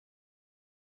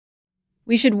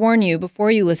We should warn you before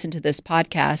you listen to this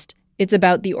podcast, it's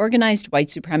about the organized white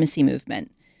supremacy movement.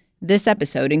 This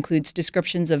episode includes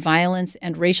descriptions of violence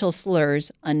and racial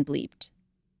slurs unbleeped.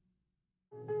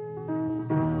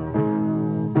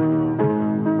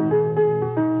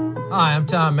 Hi, I'm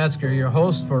Tom Metzger, your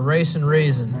host for Race and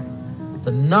Reason,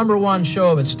 the number one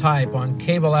show of its type on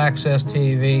cable access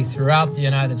TV throughout the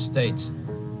United States.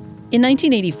 In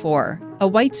 1984, a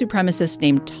white supremacist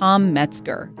named Tom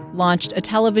Metzger launched a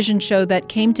television show that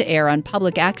came to air on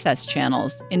public access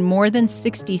channels in more than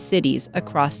 60 cities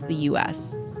across the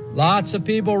U.S. Lots of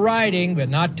people writing, but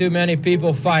not too many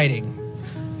people fighting.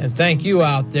 And thank you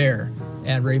out there.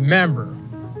 And remember,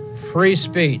 free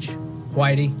speech,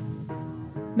 Whitey.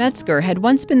 Metzger had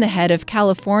once been the head of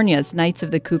California's Knights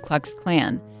of the Ku Klux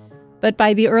Klan. But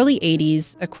by the early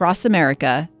 80s, across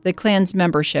America, the Klan's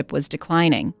membership was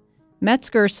declining.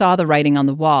 Metzger saw the writing on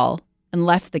the wall and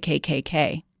left the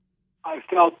KKK. I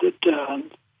felt that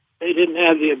they didn't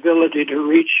have the ability to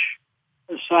reach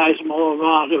a sizable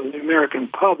amount of the American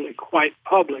public, white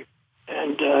public.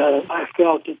 And I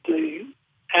felt that the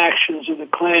actions of the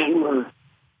Klan were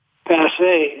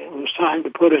passé. It was time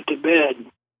to put it to bed.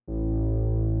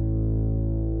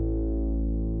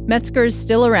 Metzger's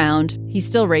still around, he's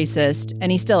still racist,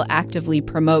 and he still actively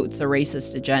promotes a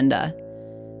racist agenda.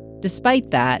 Despite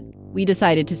that, we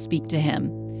decided to speak to him.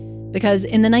 Because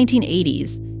in the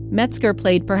 1980s, Metzger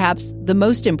played perhaps the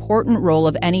most important role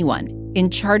of anyone in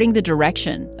charting the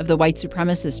direction of the white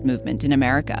supremacist movement in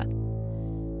America.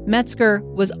 Metzger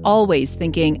was always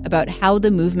thinking about how the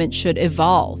movement should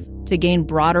evolve to gain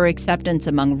broader acceptance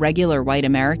among regular white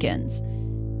Americans.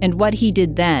 And what he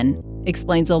did then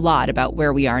explains a lot about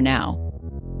where we are now.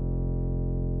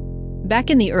 Back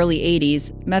in the early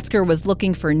 80s, Metzger was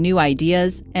looking for new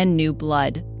ideas and new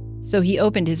blood. So he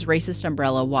opened his racist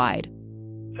umbrella wide.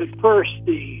 At first,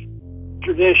 the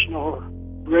traditional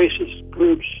racist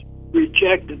groups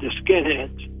rejected the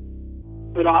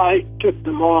skinheads, but I took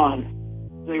them on.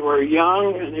 They were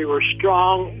young, and they were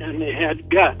strong, and they had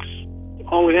guts.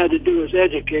 All we had to do was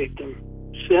educate them,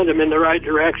 send them in the right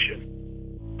direction.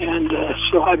 And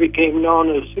so I became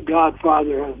known as the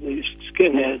godfather of these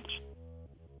skinheads.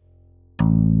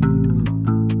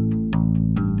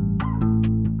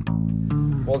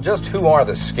 Well, just who are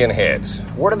the skinheads?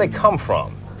 Where do they come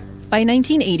from? By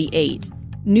 1988,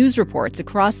 news reports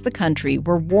across the country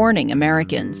were warning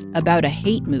Americans about a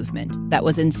hate movement that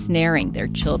was ensnaring their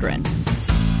children.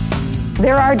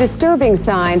 There are disturbing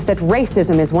signs that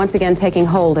racism is once again taking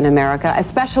hold in America,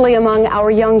 especially among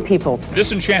our young people.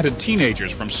 Disenchanted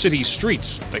teenagers from city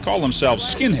streets, they call themselves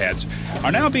skinheads,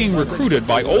 are now being recruited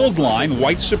by old-line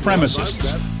white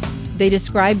supremacists. They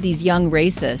described these young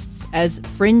racists as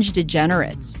fringe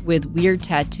degenerates with weird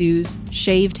tattoos,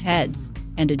 shaved heads,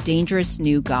 and a dangerous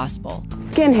new gospel.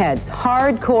 Skinheads,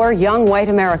 hardcore young white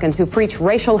Americans who preach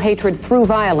racial hatred through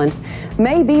violence,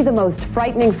 may be the most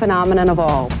frightening phenomenon of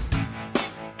all.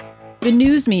 The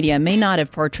news media may not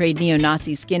have portrayed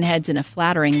neo-Nazi skinheads in a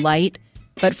flattering light,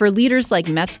 but for leaders like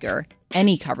Metzger,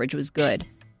 any coverage was good.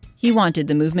 He wanted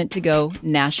the movement to go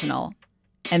national.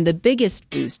 And the biggest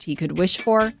boost he could wish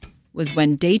for was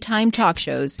when daytime talk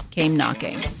shows came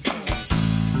knocking.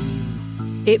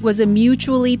 It was a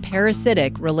mutually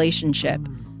parasitic relationship,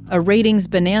 a ratings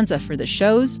bonanza for the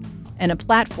shows, and a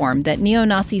platform that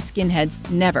neo-Nazi skinheads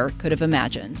never could have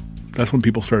imagined. That's when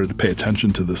people started to pay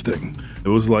attention to this thing. It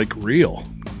was like real.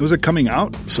 It was a coming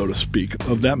out, so to speak,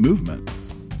 of that movement.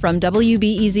 From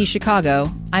WBEZ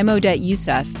Chicago, I'm Odette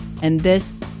Youssef, and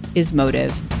this is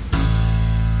Motive.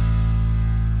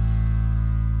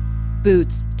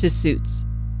 Boots to suits.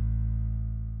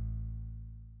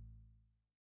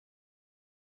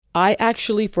 I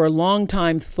actually, for a long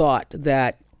time, thought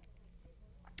that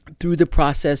through the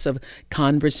process of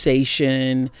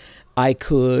conversation, I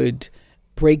could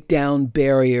break down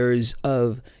barriers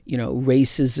of,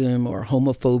 racism or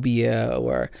homophobia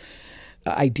or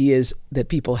ideas that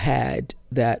people had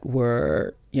that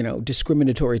were,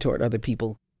 discriminatory toward other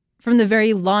people. From the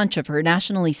very launch of her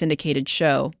nationally syndicated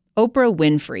show, Oprah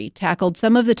Winfrey tackled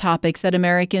some of the topics that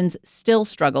Americans still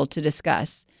struggle to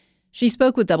discuss. She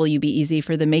spoke with WBEZ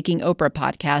for the Making Oprah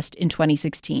podcast in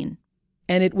 2016.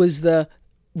 And it was the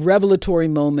revelatory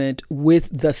moment with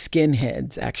the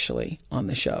skinheads, actually, on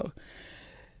the show,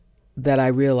 that I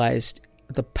realized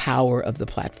the power of the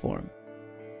platform.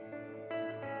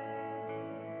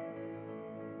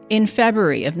 In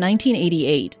February of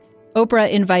 1988,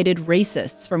 Oprah invited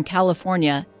racists from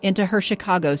California into her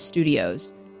Chicago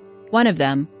studios. One of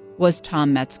them was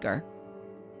Tom Metzger.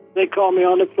 They called me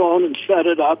on the phone and set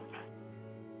it up.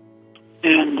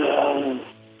 And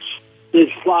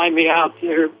they'd fly me out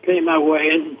there, pay my way,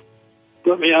 and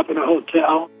put me up in a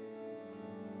hotel.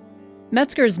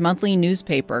 Metzger's monthly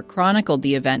newspaper chronicled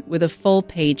the event with a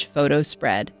full-page photo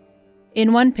spread.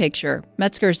 In one picture,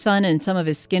 Metzger's son and some of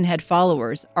his skinhead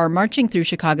followers are marching through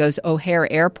Chicago's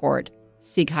O'Hare Airport,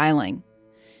 Sieg Heiling.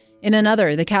 In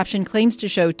another, the caption claims to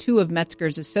show two of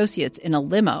Metzger's associates in a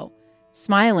limo,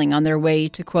 smiling on their way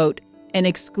to, quote, an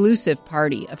exclusive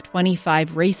party of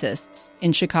 25 racists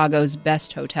in Chicago's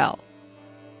best hotel.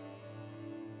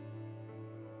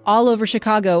 All over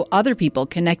Chicago, other people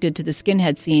connected to the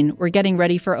skinhead scene were getting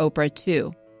ready for Oprah,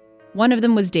 too. One of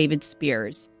them was David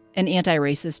Spears, an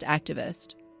anti-racist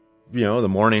activist. You know, the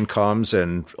morning comes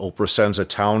and Oprah sends a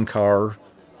town car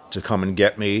to come and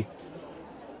get me.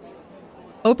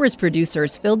 Oprah's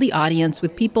producers filled the audience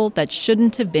with people that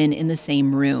shouldn't have been in the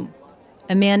same room.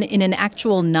 A man in an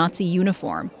actual Nazi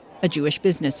uniform, a Jewish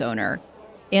business owner,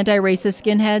 anti-racist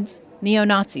skinheads,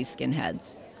 neo-Nazi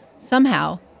skinheads.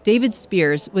 Somehow, David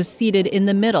Spears was seated in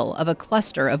the middle of a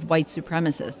cluster of white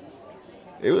supremacists.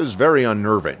 It was very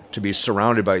unnerving to be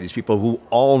surrounded by these people who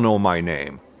all know my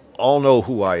name, all know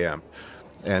who I am,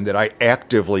 and that I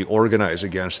actively organize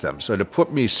against them. So to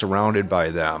put me surrounded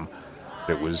by them,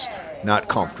 it was not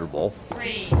comfortable.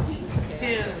 3,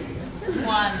 2,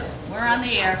 1, we're on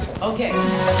the air. Okay.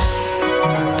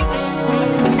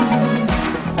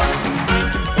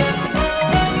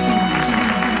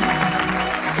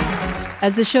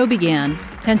 As the show began,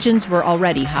 tensions were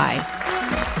already high.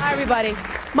 Hi, everybody.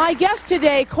 My guests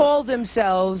today call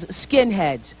themselves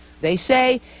skinheads. They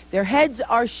say their heads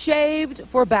are shaved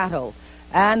for battle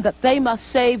and that they must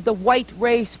save the white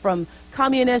race from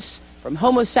communists, from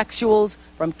homosexuals,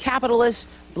 from capitalists,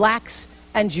 blacks,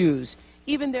 and Jews.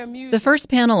 Even their music. The first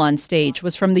panel on stage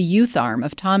was from the youth arm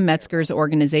of Tom Metzger's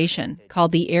organization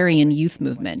called the Aryan Youth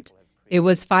Movement. It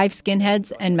was 5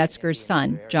 skinheads and Metzger's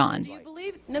son, John.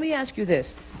 Let me ask you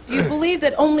this. Do you believe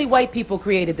that only white people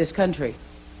created this country?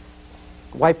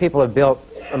 White people have built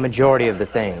a majority of the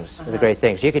things, the great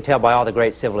things. You can tell by all the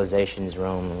great civilizations,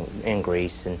 Rome and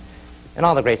Greece, and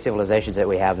all the great civilizations that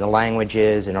we have, and the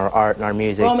languages and our art and our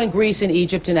music. Rome and Greece and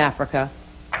Egypt and Africa.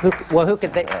 Who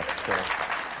could think?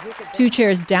 Two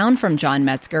chairs down from John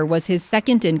Metzger was his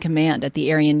second-in-command at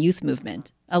the Aryan Youth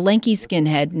Movement, a lanky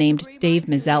skinhead named Dave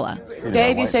Mazzella.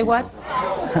 Dave, you say what?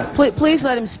 Please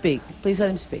let him speak. Please let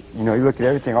him speak. You know, you look at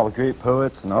everything, all the great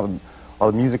poets and all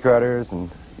the music writers and,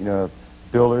 you know,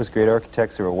 builders, great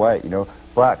architects who are white, you know.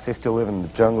 Blacks, they still live in the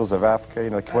jungles of Africa, you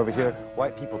know, they come over here.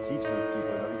 White people teach these people,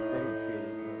 you know, they didn't create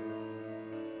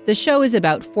it. The show is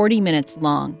about 40 minutes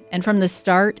long, and from the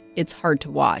start, it's hard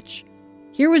to watch.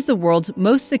 Here was the world's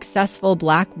most successful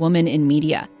black woman in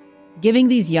media, giving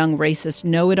these young racist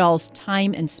know-it-alls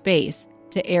time and space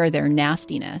to air their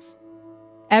nastiness.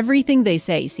 Everything they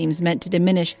say seems meant to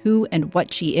diminish who and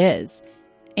what she is,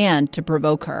 and to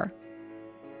provoke her.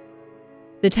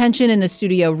 The tension in the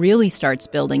studio really starts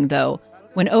building, though,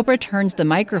 when Oprah turns the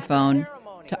microphone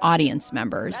to audience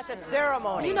members. That's a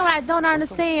ceremony. You know what I don't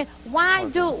understand? Why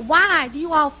do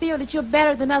you all feel that you're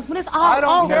better than us when it's all over? I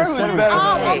don't care who's better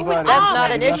than anybody. That's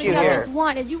not an issue here.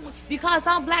 Because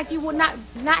I'm black, you will not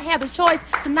have a choice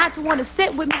to not to want to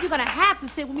sit with me. You're going to have to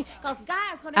sit with me because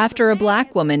God's going to. After a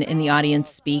black woman in the audience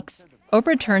speaks,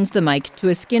 Oprah turns the mic to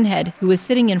a skinhead who is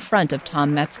sitting in front of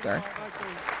Tom Metzger.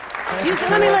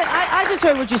 I just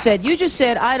heard what you said. You just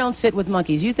said, I don't sit with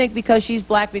monkeys. You think because she's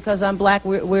black, because I'm black,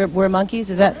 we're monkeys?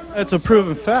 Is that? That's a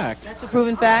proven fact. That's a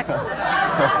proven fact?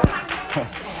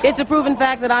 It's a proven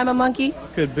fact that I'm a monkey?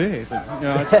 Could be. But, you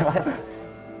know,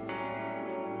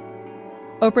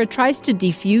 Oprah tries to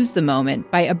defuse the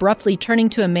moment by abruptly turning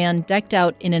to a man decked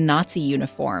out in a Nazi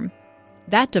uniform.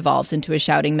 That devolves into a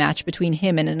shouting match between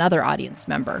him and another audience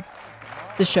member.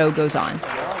 The show goes on.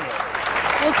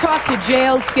 We'll talk to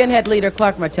jailed skinhead leader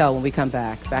Clark Martel when we come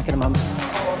back. Back in a moment.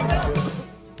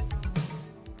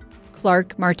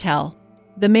 Clark Martel,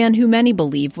 the man who many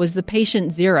believe was the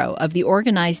patient zero of the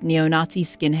organized neo-Nazi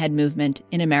skinhead movement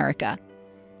in America.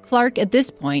 Clark, at this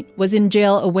point, was in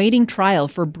jail awaiting trial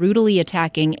for brutally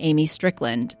attacking Amy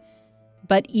Strickland.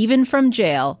 But even from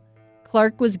jail,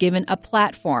 Clark was given a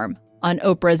platform on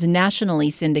Oprah's nationally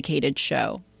syndicated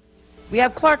show. We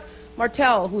have Clark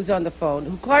Martel, who's on the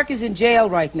phone. Clark is in jail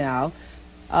right now.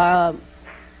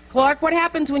 Clark, what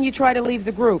happens when you try to leave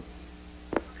the group?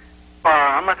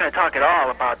 I'm not going to talk at all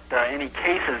about any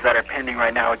cases that are pending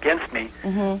right now against me.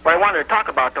 Mm-hmm. What I wanted to talk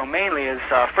about, though, mainly is,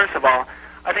 first of all,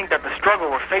 I think that the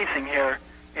struggle we're facing here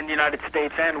in the United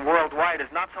States and worldwide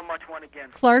is not so much one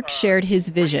against... Clark shared his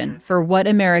vision for what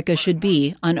America should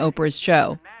be on Oprah's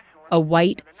show, a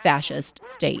white fascist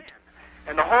state.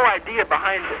 And the whole idea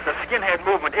behind the skinhead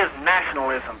movement is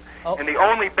nationalism. Oh. And the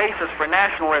only basis for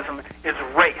nationalism is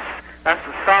race. That's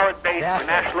the solid base for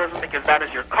nationalism, because that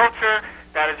is your culture,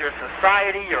 that is your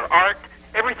society, your art.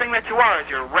 Everything that you are is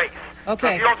your race. Okay.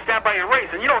 So if you don't stand by your race,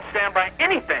 then you don't stand by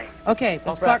anything. Okay,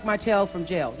 that's Clark Martell from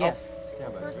jail. Yes.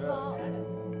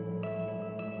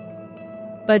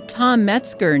 But Tom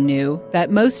Metzger knew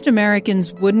that most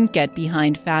Americans wouldn't get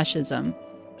behind fascism.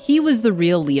 He was the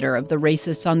real leader of the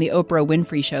racists on the Oprah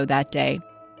Winfrey Show that day.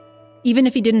 Even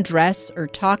if he didn't dress or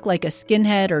talk like a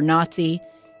skinhead or Nazi,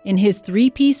 in his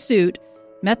three-piece suit,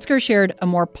 Metzger shared a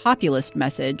more populist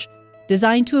message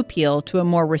designed to appeal to a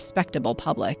more respectable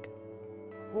public.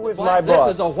 Who is my boss?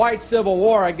 This is a white civil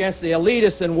war against the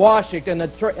elitists in Washington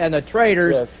and the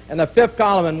traitors and the fifth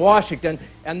column in Washington.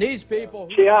 And these people...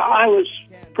 See, I was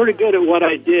pretty good at what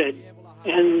I did,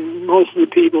 and most of the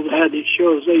people that had these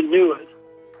shows, they knew it.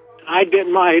 I'd get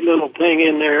my little thing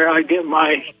in there. I'd get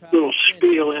my little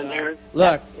spiel in there.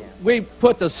 Look, we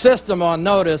put the system on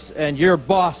notice and your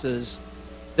bosses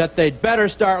that they'd better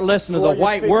start listening to the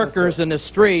white workers in the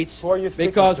streets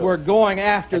because we're going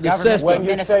after the system.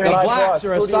 The blacks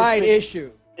are a side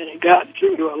issue. And it got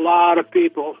through to a lot of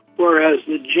people, whereas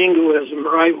the jingoism,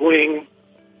 right-wing,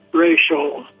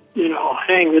 racial,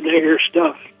 hang the nigger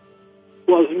stuff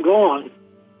wasn't going.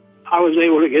 I was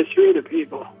able to get through to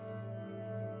people.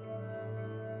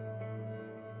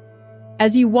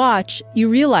 As you watch, you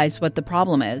realize what the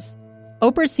problem is.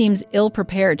 Oprah seems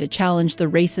ill-prepared to challenge the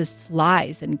racists'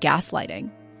 lies and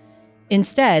gaslighting.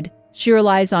 Instead, she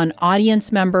relies on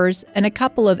audience members and a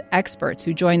couple of experts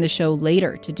who join the show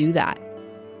later to do that.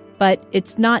 But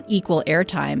it's not equal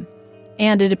airtime,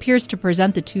 and it appears to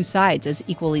present the two sides as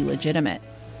equally legitimate.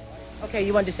 Okay,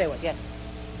 you wanted to say what? Yes.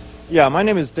 Yeah, my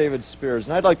name is David Spears,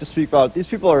 and I'd like to speak about these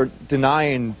people are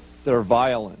denying their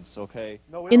violence, okay?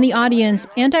 In the audience,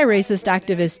 anti-racist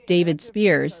activist David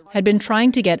Spears had been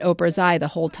trying to get Oprah's eye the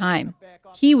whole time.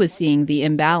 He was seeing the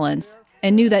imbalance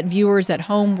and knew that viewers at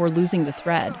home were losing the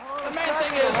thread. The main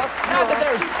thing is not that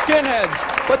they're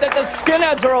skinheads, but that the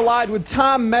skinheads are allied with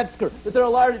Tom Metzger, that they're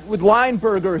allied with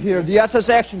Leinberger here, the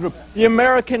SS Action Group, the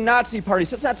American Nazi Party.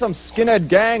 So it's not some skinhead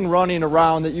gang running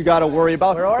around that you got to worry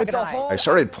about. I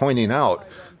started pointing out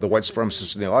the white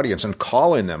supremacists in the audience and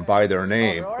calling them by their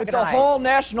name. It's a whole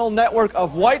national network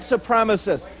of white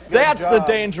supremacists. That's the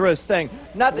dangerous thing.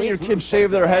 Not that your kids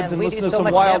shave their heads and listen to some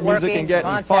wild music and get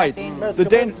in fights.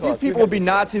 These people would be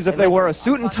Nazis if they wear a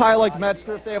suit and tie like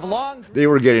Metzger, if they have long... They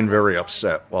were getting very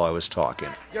upset while I was talking.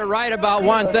 You're right about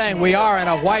one thing. We are in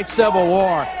a white civil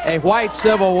war. A white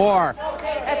civil war.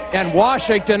 And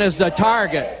Washington is the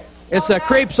target. It's the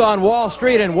creeps on Wall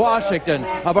Street in Washington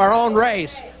of our own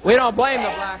race. We don't blame the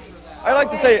blacks for that. I like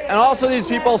to say, and also these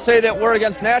people say that we're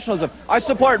against nationalism. I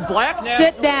support black...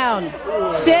 Sit down.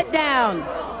 Sit down.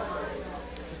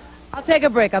 I'll take a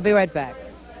break. I'll be right back.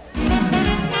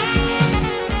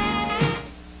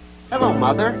 Hello,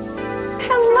 Mother.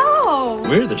 Hello.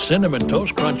 We're the Cinnamon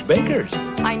Toast Crunch Bakers.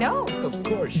 I know. Of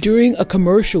course. During a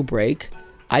commercial break,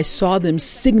 I saw them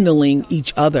signaling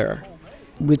each other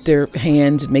with their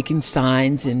hands and making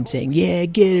signs and saying, yeah,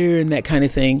 get her, and that kind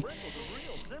of thing.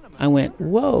 I went,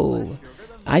 whoa,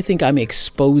 I think I'm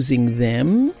exposing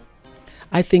them.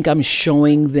 I think I'm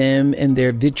showing them and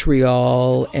their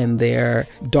vitriol and their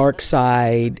dark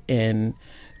side and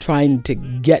trying to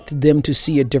get them to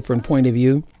see a different point of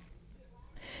view.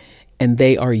 And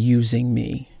they are using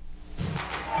me.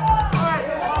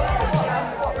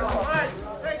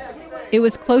 It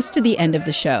was close to the end of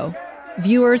the show.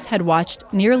 Viewers had watched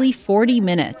nearly 40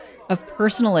 minutes of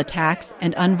personal attacks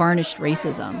and unvarnished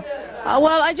racism.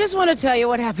 Well, I just want to tell you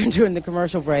what happened during the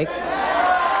commercial break.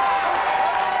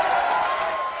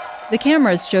 The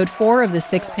cameras showed 4 of the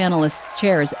 6 panelists'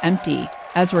 chairs empty,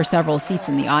 as were several seats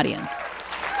in the audience.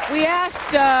 We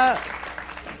asked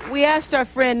our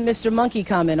friend Mr. Monkey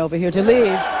Comment over here to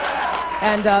leave,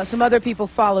 and some other people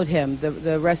followed him.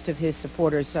 The rest of his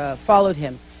supporters followed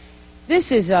him.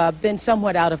 This has been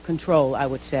somewhat out of control, I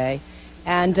would say.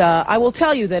 And I will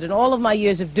tell you that in all of my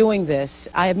years of doing this,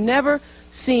 I have never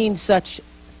seen such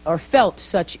or felt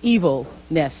such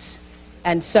evilness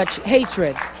and such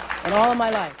hatred in all of my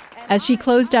life. As she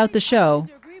closed out the show,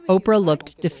 Oprah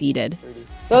looked defeated.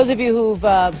 Those of you who've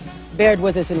bared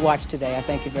with us and watched today, I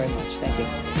thank you very much. Thank you.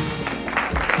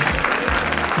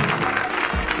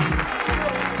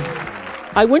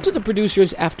 I went to the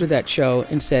producers after that show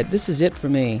and said, this is it for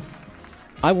me.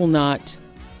 I will not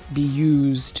be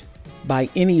used by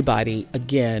anybody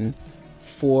again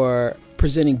for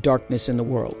presenting darkness in the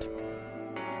world.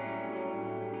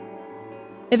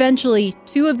 Eventually,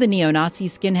 2 of the neo-Nazi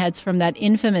skinheads from that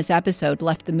infamous episode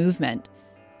left the movement.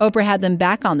 Oprah had them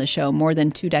back on the show more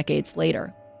than 2 decades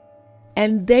later.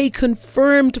 And they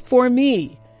confirmed for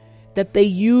me that they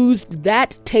used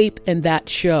that tape and that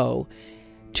show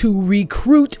to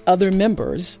recruit other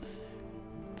members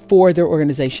for their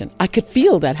organization. I could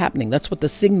feel that happening. That's what the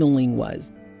signaling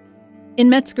was. In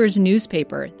Metzger's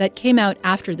newspaper that came out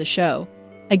after the show,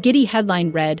 a giddy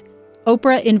headline read,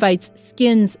 "Oprah invites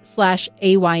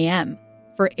skins/AYM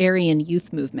for Aryan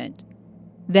Youth Movement."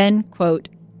 Then, quote,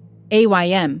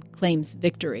 "AYM claims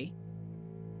victory."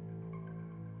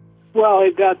 Well,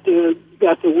 it got the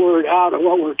word out of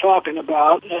what we're talking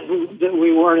about, and that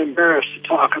we weren't embarrassed to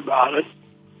talk about it.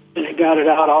 And it got it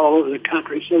out all over the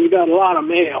country. So we got a lot of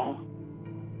mail.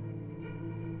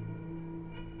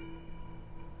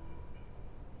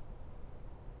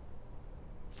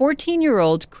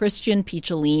 "14-year-old Christian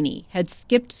Picciolini had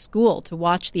skipped school to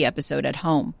watch the episode at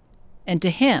home. And to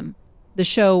him, the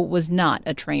show was not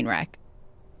a train wreck.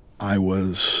 I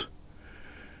was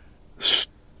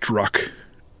struck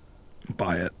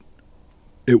by it.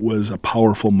 It was a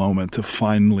powerful moment to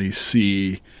finally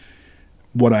see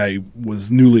what I was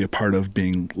newly a part of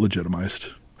being legitimized.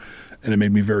 And it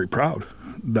made me very proud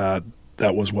that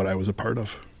that was what I was a part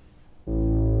of.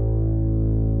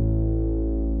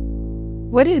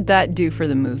 What did that do for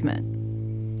the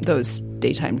movement, those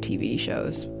daytime TV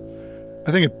shows?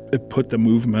 I think it put the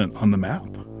movement on the map.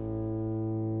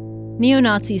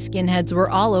 Neo-Nazi skinheads were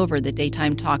all over the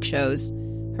daytime talk shows.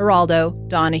 Geraldo,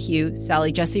 Donahue,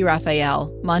 Sally Jesse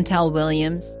Raphael, Montel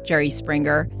Williams, Jerry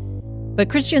Springer. But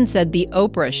Christian said the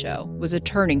Oprah show was a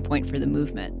turning point for the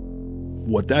movement.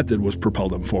 What that did was propel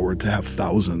them forward to have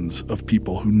thousands of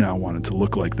people who now wanted to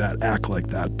look like that, act like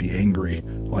that, be angry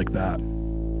like that.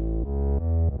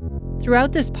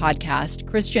 Throughout this podcast,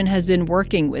 Christian has been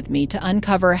working with me to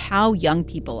uncover how young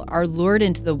people are lured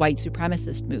into the white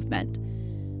supremacist movement.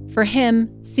 For him,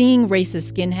 seeing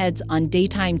racist skinheads on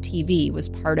daytime TV was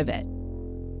part of it.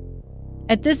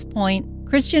 At this point,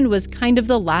 Christian was kind of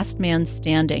the last man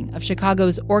standing of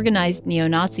Chicago's organized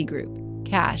neo-Nazi group,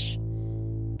 CASH.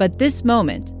 But this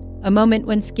moment, a moment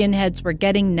when skinheads were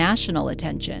getting national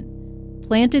attention,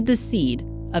 planted the seed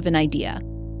of an idea.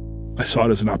 I saw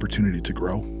it as an opportunity to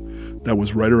grow. That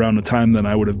was right around the time that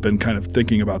I would have been kind of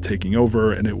thinking about taking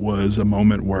over, and it was a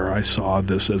moment where I saw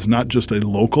this as not just a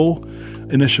local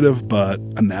initiative, but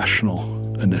a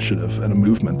national initiative and a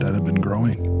movement that had been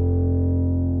growing.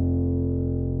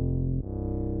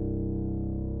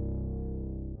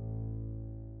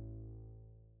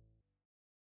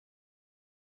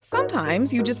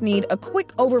 Sometimes you just need a quick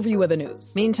overview of the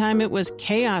news. Meantime, it was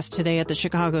chaos today at the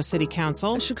Chicago City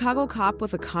Council. A Chicago cop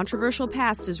with a controversial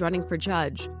past is running for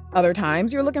judge. Other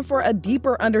times, you're looking for a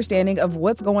deeper understanding of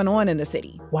what's going on in the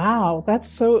city. Wow,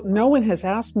 no one has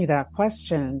asked me that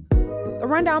question. The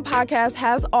Rundown podcast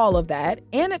has all of that,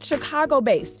 and it's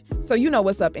Chicago-based, so you know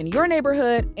what's up in your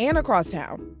neighborhood and across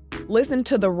town. Listen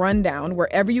to The Rundown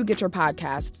wherever you get your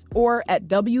podcasts or at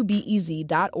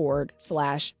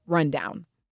wbez.org/rundown.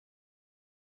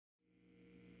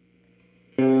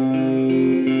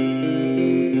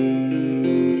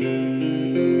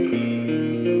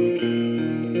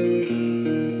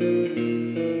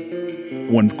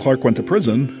 When Clark went to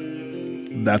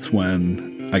prison, that's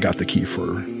when I got the key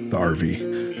for the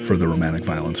RV, for the romantic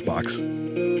violence box.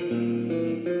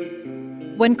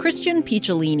 When Christian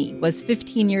Picciolini was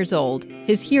 15 years old,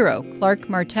 his hero, Clark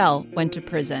Martel, went to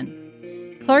prison.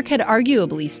 Clark had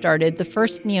arguably started the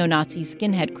first neo-Nazi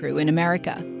skinhead crew in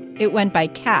America. It went by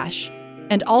Cash,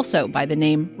 and also by the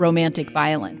name Romantic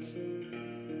Violence.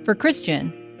 For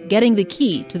Christian, getting the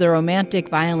key to the Romantic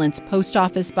Violence post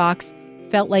office box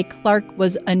felt like Clark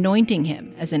was anointing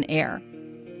him as an heir.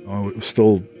 I was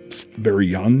still very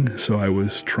young, so I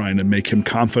was trying to make him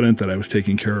confident that I was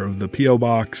taking care of the P.O.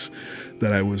 box,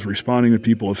 that I was responding to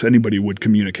people. If anybody would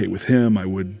communicate with him, I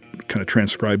would kind of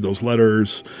transcribe those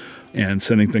letters and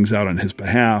sending things out on his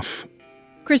behalf.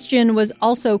 Christian was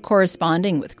also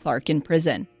corresponding with Clark in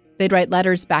prison. They'd write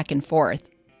letters back and forth.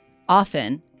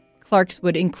 Often, Clark's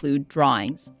would include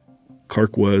drawings.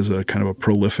 Clark was a kind of a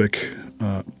prolific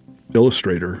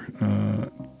illustrator,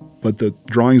 but the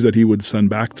drawings that he would send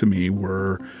back to me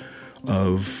were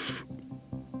of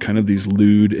kind of these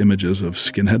lewd images of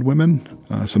skinhead women.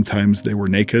 Sometimes they were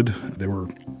naked. They were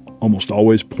almost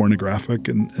always pornographic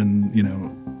in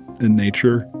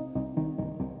nature.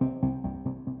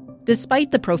 Despite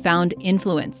the profound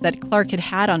influence that Clark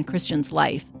had on Christian's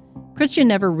life, Christian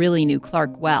never really knew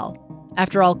Clark well.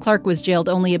 After all, Clark was jailed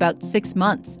only about 6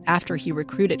 months after he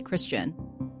recruited Christian.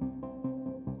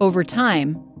 Over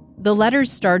time, the letters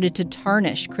started to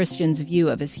tarnish Christian's view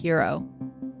of his hero.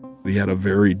 He had a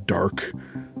very dark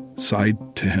side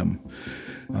to him.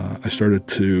 I started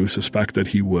to suspect that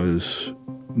he was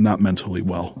not mentally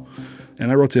well.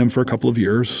 And I wrote to him for a couple of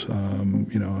years,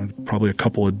 probably a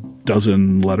couple of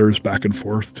dozen letters back and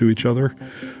forth to each other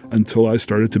until I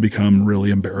started to become really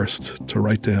embarrassed to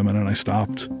write to him, and then I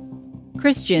stopped.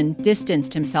 Christian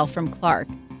distanced himself from Clark,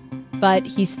 but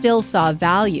he still saw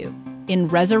value in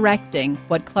resurrecting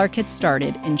what Clark had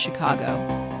started in Chicago.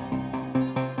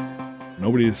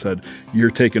 Nobody said, you're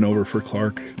taking over for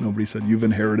Clark. Nobody said, you've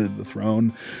inherited the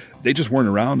throne. They just weren't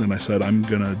around, and I said, I'm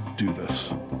going to do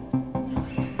this.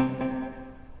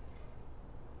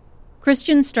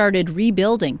 Christian started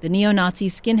rebuilding the neo-Nazi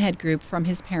skinhead group from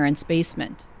his parents'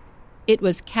 basement. It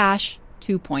was Cash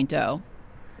 2.0.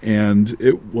 And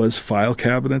it was file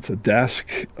cabinets, a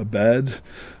desk, a bed,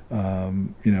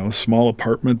 a small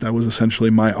apartment. That was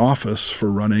essentially my office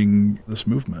for running this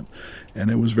movement. And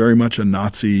it was very much a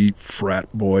Nazi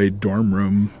frat boy dorm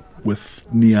room with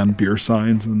neon beer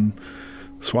signs and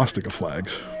swastika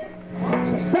flags.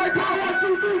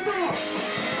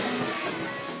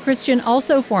 Christian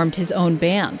also formed his own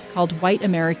band called White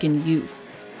American Youth.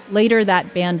 Later,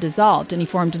 that band dissolved, and he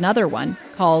formed another one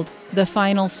called The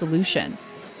Final Solution,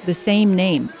 the same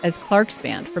name as Clark's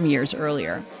band from years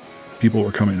earlier. People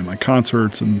were coming to my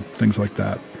concerts and things like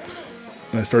that.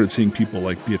 And I started seeing people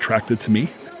be attracted to me.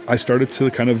 I started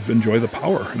to kind of enjoy the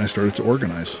power, and I started to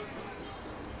organize.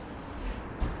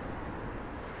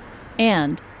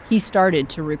 And he started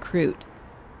to recruit.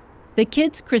 The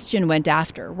kids Christian went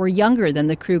after were younger than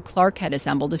the crew Clark had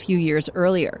assembled a few years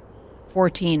earlier,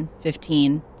 14,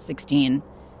 15, 16.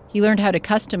 He learned how to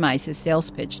customize his sales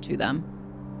pitch to them.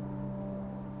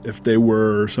 If they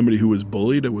were somebody who was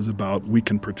bullied, it was about, we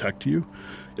can protect you.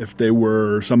 If they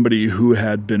were somebody who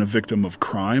had been a victim of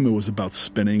crime, it was about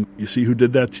spinning. You see who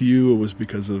did that to you? It was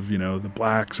because of, the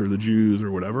blacks or the Jews or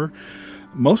whatever.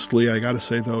 Mostly, I got to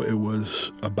say, though, it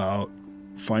was about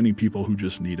finding people who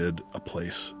just needed a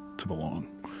place to belong.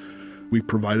 We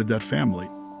provided that family.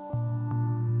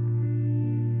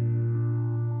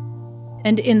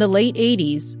 And in the late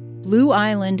 80s, Blue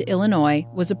Island, Illinois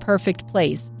was a perfect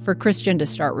place for Christian to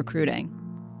start recruiting.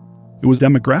 It was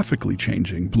demographically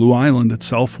changing. Blue Island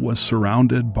itself was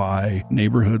surrounded by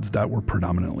neighborhoods that were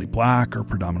predominantly black or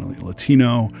predominantly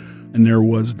Latino, and there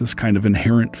was this kind of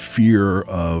inherent fear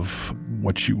of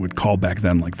what you would call back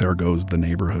then, there goes the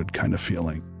neighborhood kind of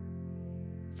feeling.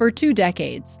 For 2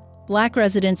 decades, black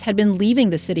residents had been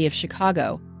leaving the city of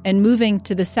Chicago and moving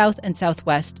to the south and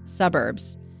southwest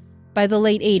suburbs. By the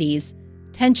late 80s,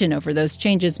 tension over those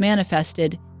changes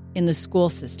manifested in the school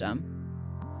system.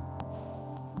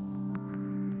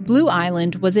 Blue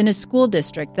Island was in a school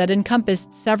district that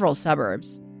encompassed several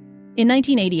suburbs. In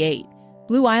 1988,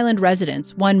 Blue Island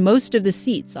residents won most of the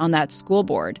seats on that school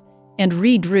board and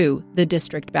redrew the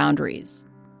district boundaries.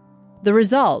 The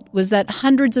result was that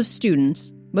hundreds of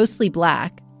students, mostly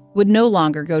black, would no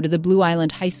longer go to the Blue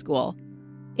Island High School.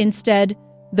 Instead,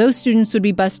 those students would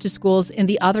be bused to schools in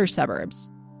the other suburbs.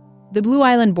 The Blue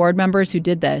Island board members who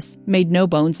did this made no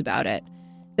bones about it.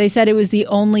 They said it was the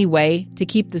only way to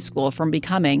keep the school from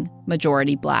becoming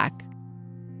majority black.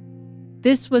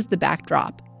 This was the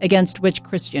backdrop against which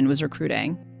Christian was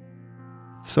recruiting.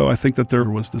 So I think that there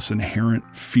was this inherent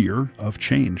fear of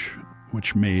change,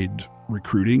 which made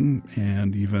recruiting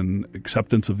and even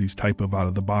acceptance of these type of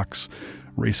out-of-the-box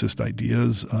racist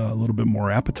ideas a little bit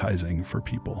more appetizing for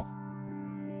people.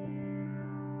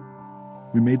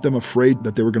 We made them afraid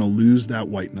that they were going to lose that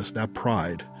whiteness, that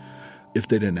pride, if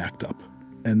they didn't act up,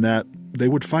 and that they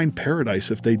would find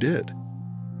paradise if they did.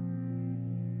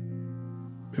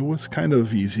 It was kind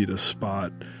of easy to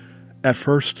spot, at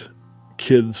first,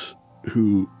 kids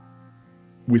who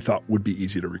we thought would be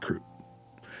easy to recruit.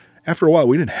 After a while,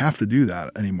 we didn't have to do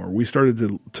that anymore. We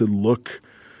started to look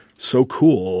so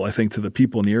cool, I think, to the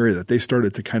people in the area that they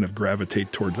started to kind of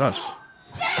gravitate towards us.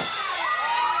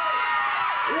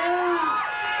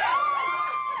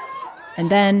 And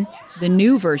then the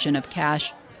new version of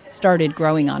Cash started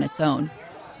growing on its own.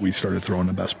 We started throwing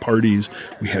the best parties.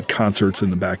 We had concerts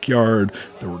in the backyard.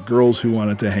 There were girls who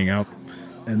wanted to hang out.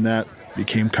 And that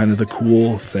became kind of the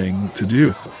cool thing to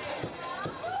do.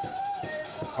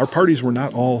 Our parties were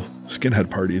not all skinhead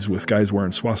parties with guys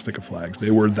wearing swastika flags.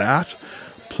 They were that,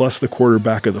 plus the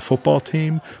quarterback of the football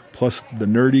team, plus the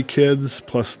nerdy kids,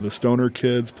 plus the stoner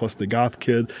kids, plus the goth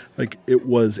kid. It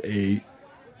was a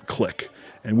clique.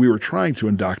 And we were trying to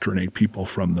indoctrinate people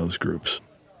from those groups.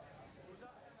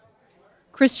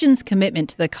 Christian's commitment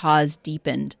to the cause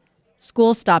deepened.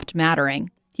 School stopped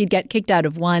mattering. He'd get kicked out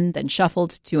of one, then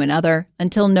shuffled to another,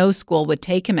 until no school would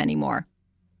take him anymore.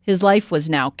 His life was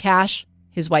now Cash,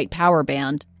 his white power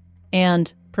band,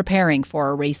 and preparing for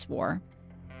a race war.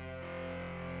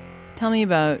 Tell me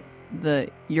about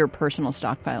your personal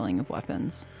stockpiling of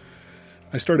weapons.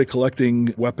 I started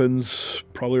collecting weapons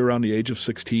probably around the age of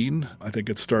 16. I think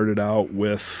it started out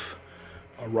with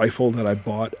a rifle that I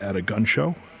bought at a gun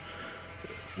show.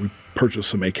 We purchased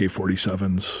some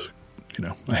AK-47s,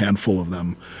 a handful of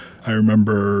them. I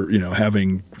remember,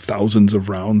 having thousands of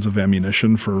rounds of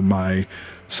ammunition for my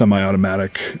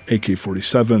semi-automatic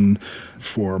AK-47,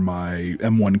 for my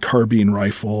M1 carbine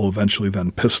rifle, eventually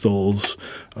then pistols,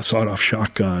 a sawed-off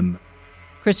shotgun.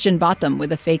 Christian bought them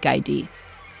with a fake ID.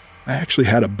 I actually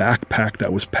had a backpack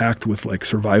that was packed with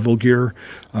survival gear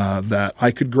that I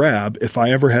could grab if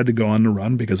I ever had to go on the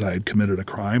run because I had committed a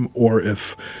crime, or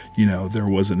if, there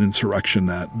was an insurrection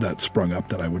that sprung up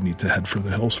that I would need to head for the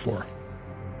hills for.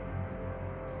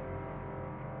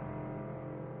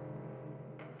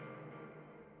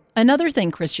 Another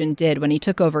thing Christian did when he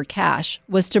took over cash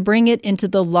was to bring it into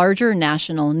the larger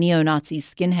national neo-Nazi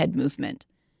skinhead movement.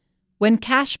 When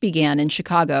cash began in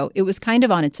Chicago, it was kind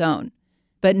of on its own.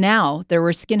 But now there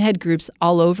were skinhead groups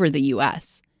all over the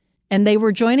U.S., and they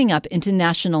were joining up into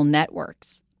national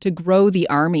networks to grow the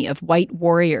army of white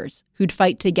warriors who'd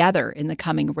fight together in the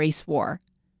coming race war.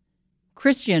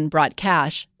 Christian brought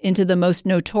cash into the most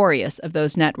notorious of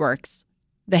those networks,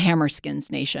 the Hammerskins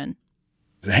Nation.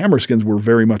 The Hammerskins were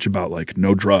very much about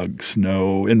no drugs,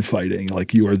 no infighting,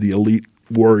 you are the elite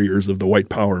warriors of the white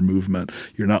power movement.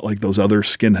 You're not like those other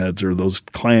skinheads or those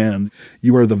clans.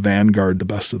 You are the vanguard, the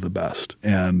best of the best.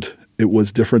 And it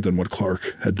was different than what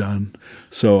Clark had done.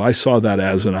 So I saw that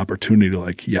as an opportunity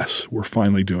to yes, we're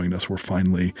finally doing this. We're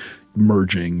finally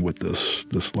merging with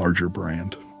this larger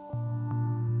brand.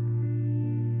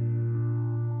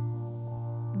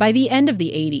 By the end of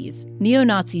the 80s,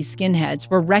 neo-Nazi skinheads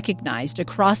were recognized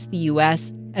across the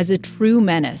U.S. as a true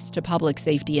menace to public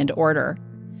safety and order.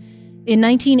 In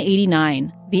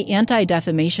 1989, the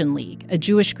Anti-Defamation League, a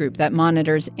Jewish group that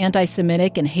monitors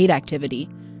anti-Semitic and hate activity,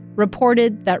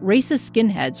 reported that racist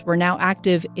skinheads were now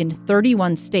active in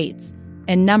 31 states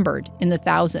and numbered in the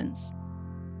thousands.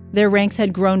 Their ranks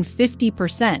had grown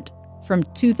 50%, from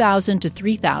 2,000 to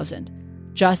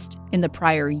 3,000, just in the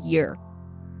prior year.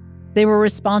 They were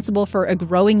responsible for a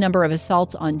growing number of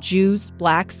assaults on Jews,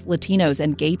 blacks, Latinos,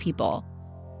 and gay people.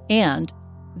 And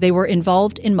they were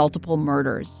involved in multiple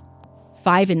murders.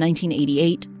 5 in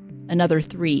 1988, another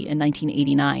 3 in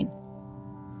 1989.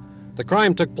 The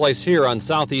crime took place here on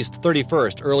Southeast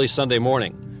 31st early Sunday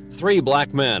morning. 3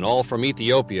 black men, all from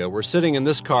Ethiopia, were sitting in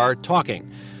this car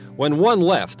talking. When one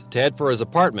left to head for his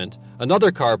apartment,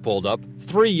 another car pulled up,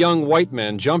 3 young white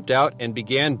men jumped out and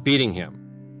began beating him.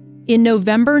 In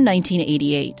November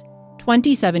 1988,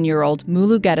 27-year-old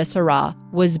Mulugeta Sarah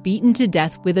was beaten to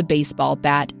death with a baseball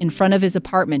bat in front of his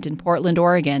apartment in Portland,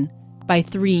 Oregon, by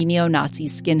 3 neo-Nazi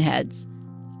skinheads.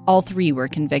 All 3 were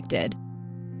convicted.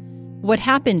 What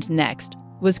happened next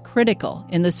was critical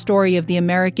in the story of the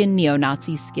American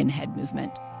neo-Nazi skinhead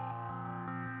movement.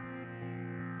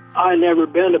 I'd never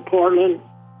been to Portland.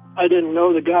 I didn't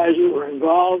know the guys who were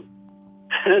involved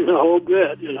and the whole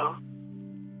bit,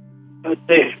 But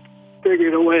they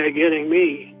figured a way of getting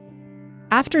me.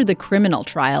 After the criminal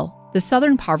trial, the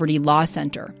Southern Poverty Law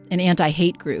Center, an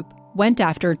anti-hate group, went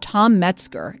after Tom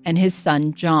Metzger and his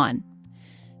son John.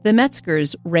 The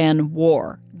Metzgers ran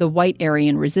WAR, the White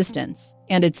Aryan Resistance,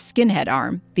 and its skinhead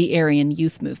arm, the Aryan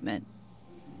Youth Movement.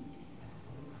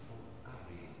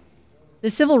 The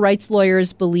civil rights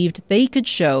lawyers believed they could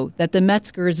show that the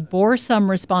Metzgers bore some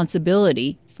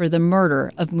responsibility for the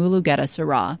murder of Mulugeta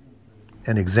Sarah.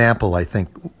 An example, I think,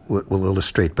 will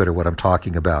illustrate better what I'm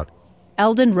talking about.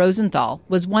 Eldon Rosenthal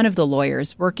was one of the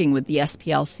lawyers working with the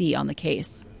SPLC on the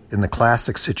case. In the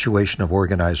classic situation of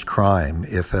organized crime,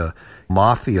 if a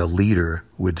mafia leader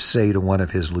would say to one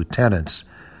of his lieutenants,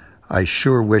 "I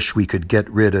sure wish we could get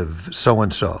rid of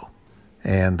so-and-so,"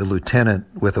 and the lieutenant,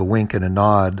 with a wink and a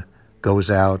nod,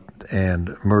 goes out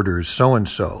and murders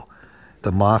so-and-so,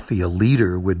 the mafia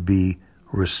leader would be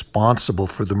responsible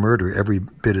for the murder every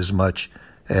bit as much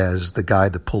as the guy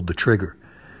that pulled the trigger.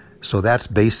 So that's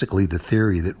basically the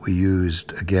theory that we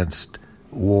used against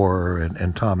War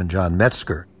and Tom and John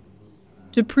Metzger.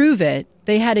 To prove it,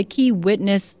 they had a key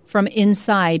witness from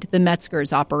inside the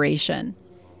Metzgers' operation.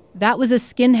 That was a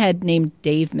skinhead named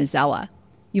Dave Mazzella.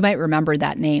 You might remember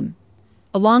that name.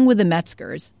 Along with the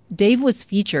Metzgers, Dave was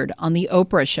featured on The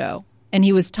Oprah Show, and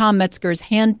he was Tom Metzger's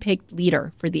hand-picked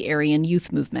leader for the Aryan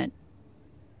Youth Movement.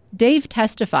 Dave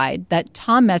testified that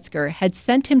Tom Metzger had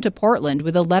sent him to Portland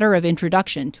with a letter of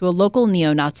introduction to a local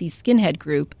neo-Nazi skinhead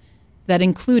group that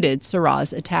included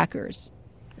Sarah's attackers.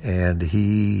 And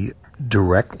he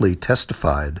directly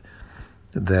testified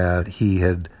that he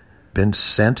had been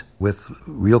sent with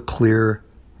real clear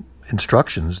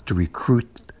instructions to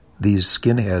recruit these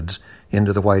skinheads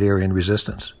into the White Aryan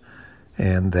Resistance,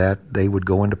 and that they would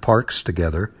go into parks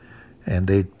together and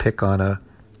they'd pick on a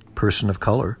person of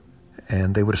color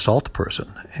and they would assault the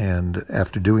person. And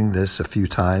after doing this a few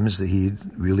times, he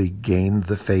really gained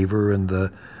the favor and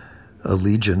the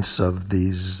allegiance of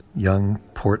these young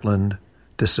Portland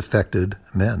disaffected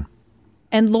men.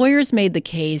 And lawyers made the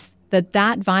case that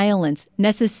that violence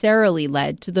necessarily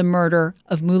led to the murder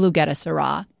of Mulugeta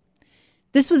Serra.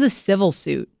 This was a civil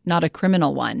suit, not a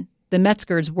criminal one. The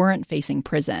Metzgers weren't facing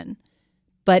prison.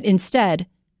 But instead,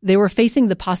 they were facing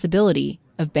the possibility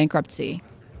of bankruptcy.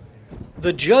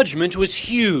 The judgment was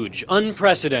huge,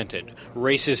 unprecedented.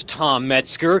 Racist Tom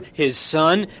Metzger, his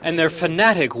son, and their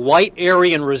fanatic white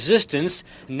Aryan resistance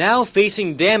now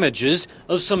facing damages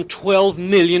of some $12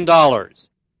 million.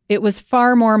 It was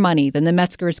far more money than the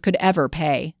Metzgers could ever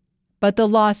pay. But the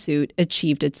lawsuit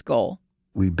achieved its goal.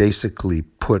 We basically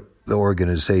put the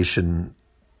organization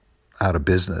out of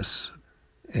business,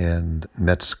 and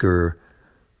Metzger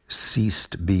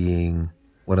ceased being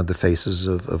one of the faces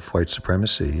of white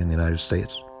supremacy in the United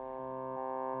States.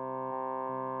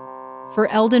 For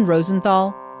Eldon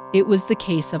Rosenthal, it was the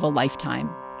case of a lifetime.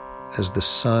 As the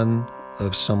son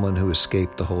of someone who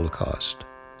escaped the Holocaust,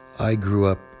 I grew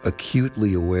up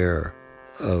acutely aware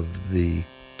of the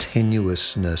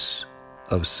tenuousness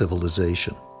of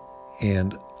civilization.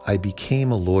 And I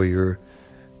became a lawyer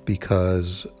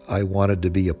because I wanted to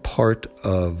be a part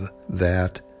of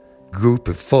that group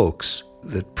of folks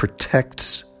that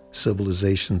protects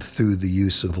civilization through the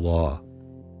use of law.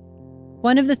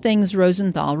 One of the things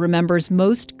Rosenthal remembers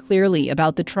most clearly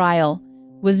about the trial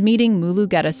was meeting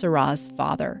Mulugeta Serra's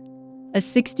father, a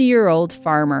 60-year-old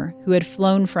farmer who had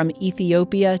flown from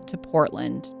Ethiopia to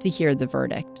Portland to hear the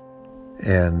verdict.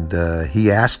 And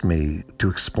he asked me to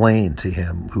explain to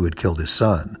him who had killed his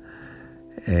son.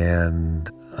 And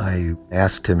I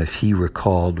asked him if he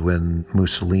recalled when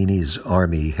Mussolini's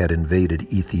army had invaded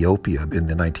Ethiopia in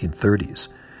the 1930s.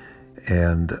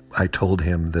 And I told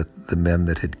him that the men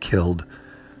that had killed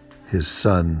his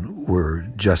son were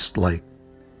just like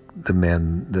the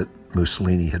men that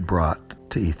Mussolini had brought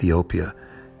to Ethiopia.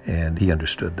 And he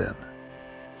understood then.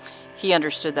 He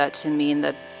understood that to mean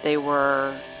that they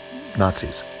were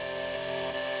Nazis.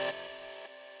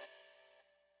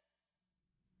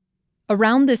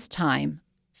 Around this time,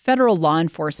 federal law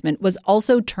enforcement was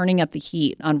also turning up the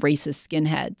heat on racist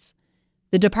skinheads.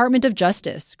 The Department of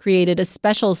Justice created a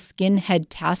special skinhead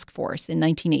task force in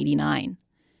 1989.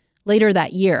 Later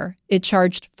that year, it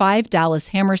charged 5 Dallas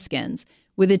Hammerskins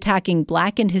with attacking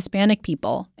Black and Hispanic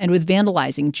people and with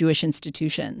vandalizing Jewish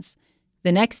institutions.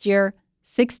 The next year,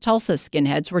 6 Tulsa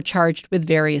skinheads were charged with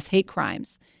various hate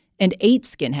crimes, and 8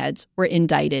 skinheads were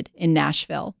indicted in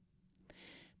Nashville.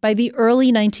 By the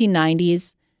early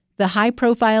 1990s, the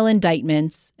high-profile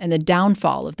indictments and the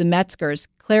downfall of the Metzgers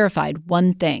clarified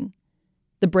one thing: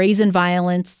 the brazen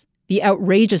violence, the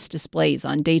outrageous displays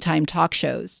on daytime talk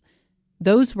shows.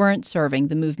 Those weren't serving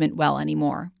the movement well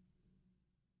anymore.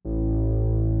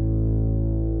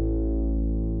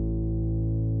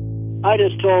 I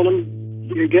just told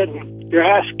him, you're getting your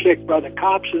ass kicked by the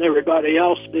cops and everybody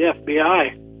else, the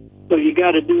FBI. So you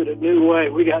got to do it a new way.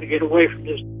 We got to get away from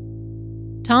this.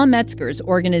 Tom Metzger's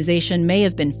organization may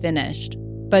have been finished,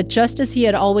 but just as he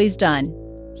had always done,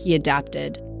 he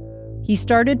adapted. He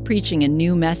started preaching a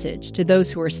new message to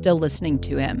those who were still listening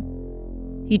to him.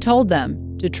 He told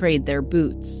them to trade their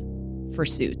boots for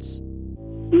suits.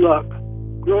 Look,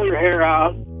 grow your hair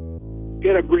out,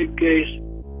 get a briefcase,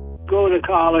 go to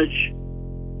college,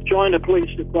 join the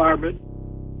police department,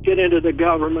 get into the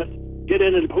government, get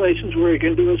into the places where you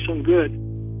can do us some good,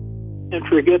 and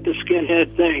forget the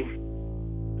skinhead thing.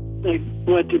 They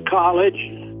went to college,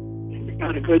 they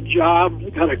got a good job,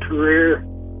 they got a career.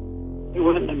 They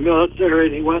went in the military,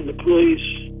 they went in the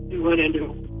police, they went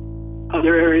into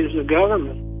other areas of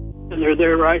government, and they're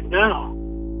there right now.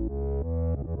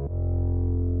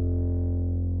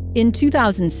 In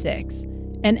 2006,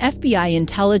 an FBI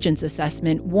intelligence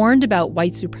assessment warned about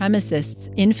white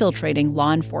supremacists infiltrating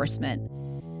law enforcement.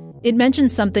 It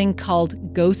mentioned something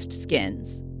called ghost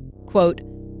skins. Quote,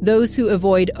 those who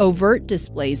avoid overt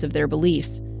displays of their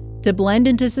beliefs to blend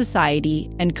into society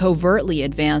and covertly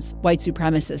advance white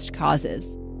supremacist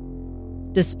causes.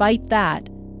 Despite that,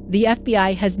 the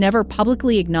FBI has never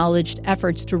publicly acknowledged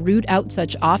efforts to root out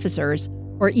such officers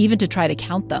or even to try to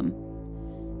count them.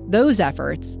 Those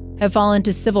efforts have fallen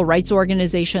to civil rights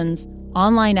organizations,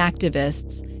 online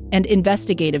activists, and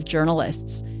investigative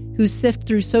journalists who sift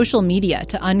through social media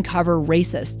to uncover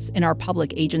racists in our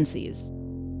public agencies.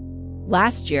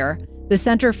 Last year, the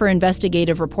Center for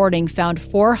Investigative Reporting found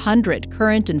 400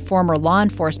 current and former law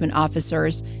enforcement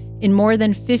officers in more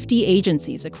than 50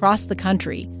 agencies across the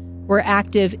country were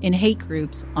active in hate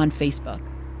groups on Facebook.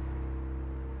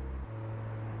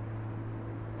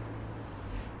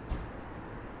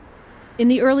 In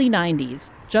the early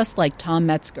 90s, just like Tom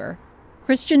Metzger,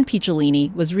 Christian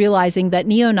Picciolini was realizing that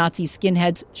neo-Nazi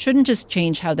skinheads shouldn't just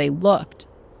change how they looked.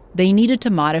 They needed to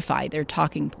modify their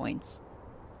talking points.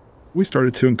 We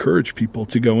started to encourage people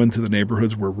to go into the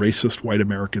neighborhoods where racist white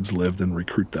Americans lived and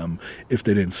recruit them if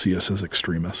they didn't see us as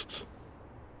extremists.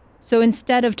 So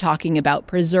instead of talking about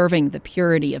preserving the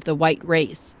purity of the white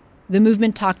race, the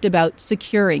movement talked about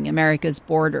securing America's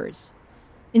borders.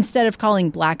 Instead of calling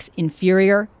blacks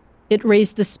inferior, it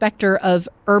raised the specter of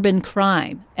urban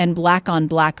crime and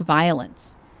black-on-black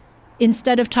violence.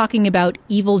 Instead of talking about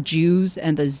evil Jews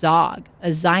and the Zog,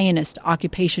 a Zionist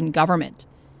occupation government,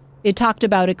 it talked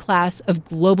about a class of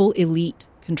global elite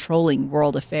controlling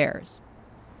world affairs.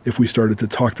 If we started to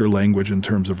talk their language in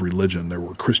terms of religion, there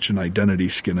were Christian identity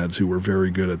skinheads who were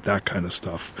very good at that kind of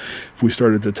stuff. If we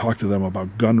started to talk to them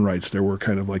about gun rights, there were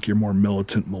kind of like your more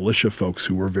militant militia folks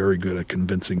who were very good at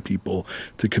convincing people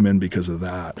to come in because of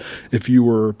that. If you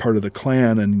were part of the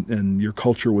Klan and your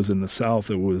culture was in the South,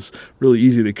 it was really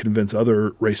easy to convince other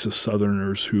racist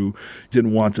Southerners who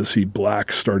didn't want to see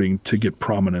blacks starting to get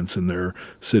prominence in their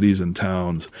cities and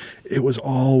towns. It was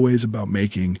always about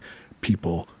making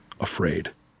people afraid.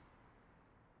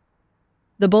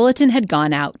 The bulletin had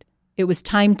gone out. It was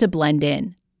time to blend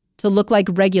in, to look like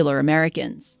regular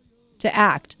Americans, to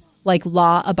act like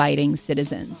law-abiding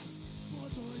citizens.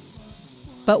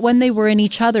 But when they were in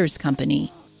each other's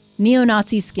company,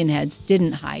 neo-Nazi skinheads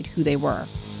didn't hide who they were.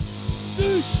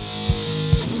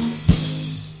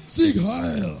 Sieg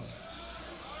Heil!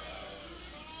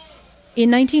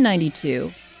 In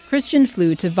 1992, Christian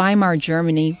flew to Weimar,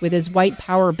 Germany with his white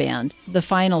power band, The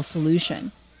Final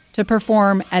Solution, to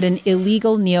perform at an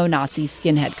illegal neo-Nazi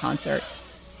skinhead concert.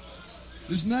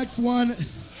 This next one,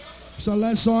 our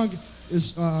last song,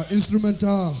 is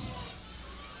instrumental.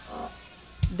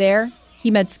 There,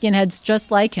 he met skinheads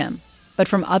just like him, but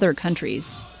from other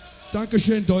countries.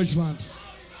 Dankeschön, Deutschland.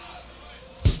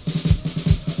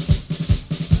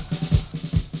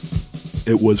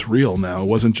 It was real now. It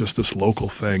wasn't just this local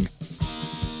thing.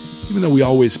 Even though we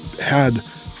always had,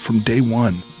 from day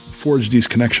one, forged these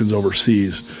connections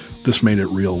overseas, this made it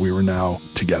real. We were now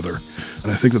together.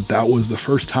 And I think that was the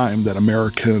first time that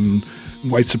American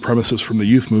white supremacists from the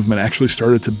youth movement actually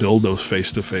started to build those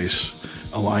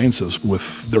face-to-face alliances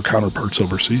with their counterparts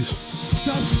overseas.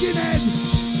 The skinhead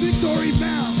victory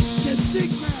mounts, the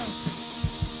Sieg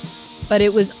mounts. But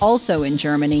it was also in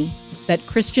Germany that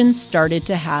Christians started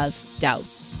to have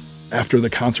doubts. After the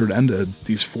concert ended,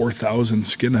 these 4,000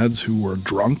 skinheads who were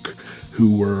drunk,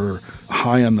 who were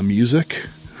high on the music,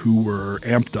 who were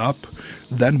amped up,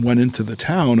 then went into the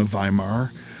town of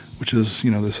Weimar, which is,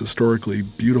 this historically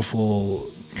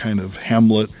beautiful kind of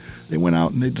hamlet. They went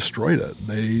out and they destroyed it.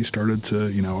 They started to,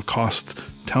 accost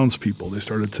townspeople. They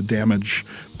started to damage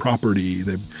property.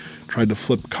 They tried to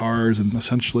flip cars and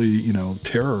essentially,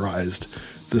 terrorized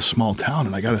this small town.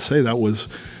 And I got to say, that was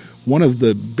one of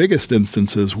the biggest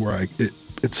instances where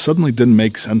it suddenly didn't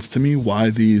make sense to me why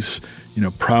these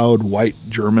proud white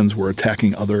Germans were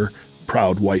attacking other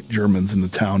proud white Germans in the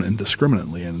town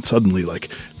indiscriminately. And suddenly,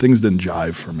 things didn't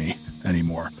jive for me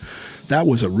anymore. That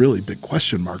was a really big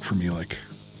question mark for me.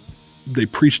 They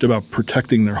preached about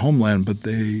protecting their homeland, but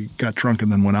they got drunk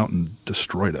and then went out and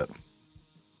destroyed it.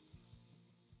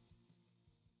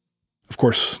 Of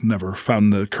course, never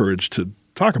found the courage to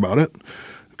talk about it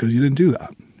because you didn't do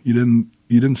that. You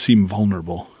didn't seem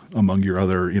vulnerable among your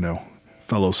other,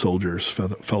 fellow soldiers,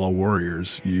 fellow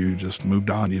warriors. You just moved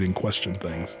on. You didn't question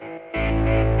things.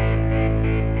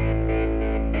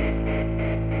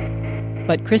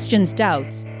 But Christian's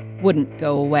doubts wouldn't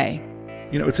go away.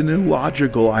 It's an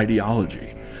illogical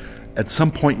ideology. At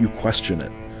some point you question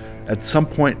it. At some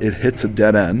point it hits a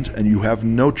dead end and you have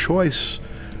no choice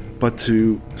but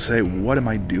to say, what am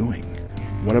I doing?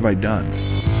 What have I done?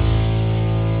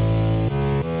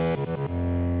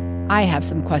 I have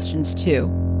some questions too.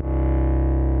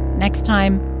 Next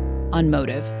time on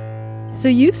Motive. So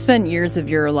you've spent years of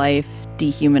your life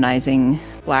dehumanizing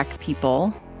Black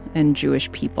people and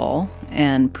Jewish people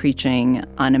and preaching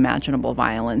unimaginable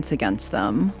violence against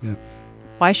them. Yeah.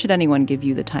 Why should anyone give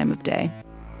you the time of day?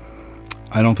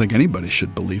 I don't think anybody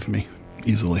should believe me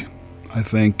easily. I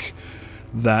think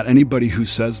that anybody who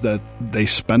says that they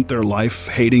spent their life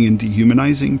hating and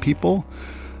dehumanizing people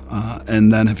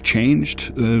and then have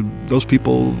changed, those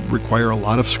people require a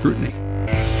lot of scrutiny.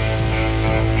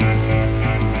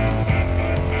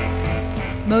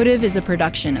 Motive is a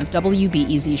production of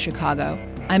WBEZ Chicago.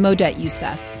 I'm Odette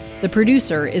Youssef. The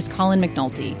producer is Colin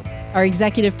McNulty. Our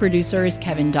executive producer is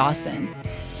Kevin Dawson.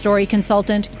 Story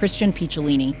consultant, Christian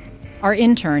Picciolini. Our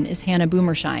intern is Hannah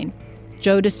Boomershine.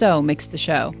 Joe Dassault mixed the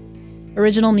show.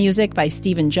 Original music by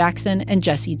Stephen Jackson and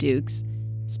Jesse Dukes.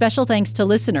 Special thanks to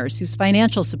listeners whose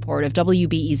financial support of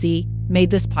WBEZ made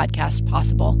this podcast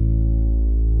possible.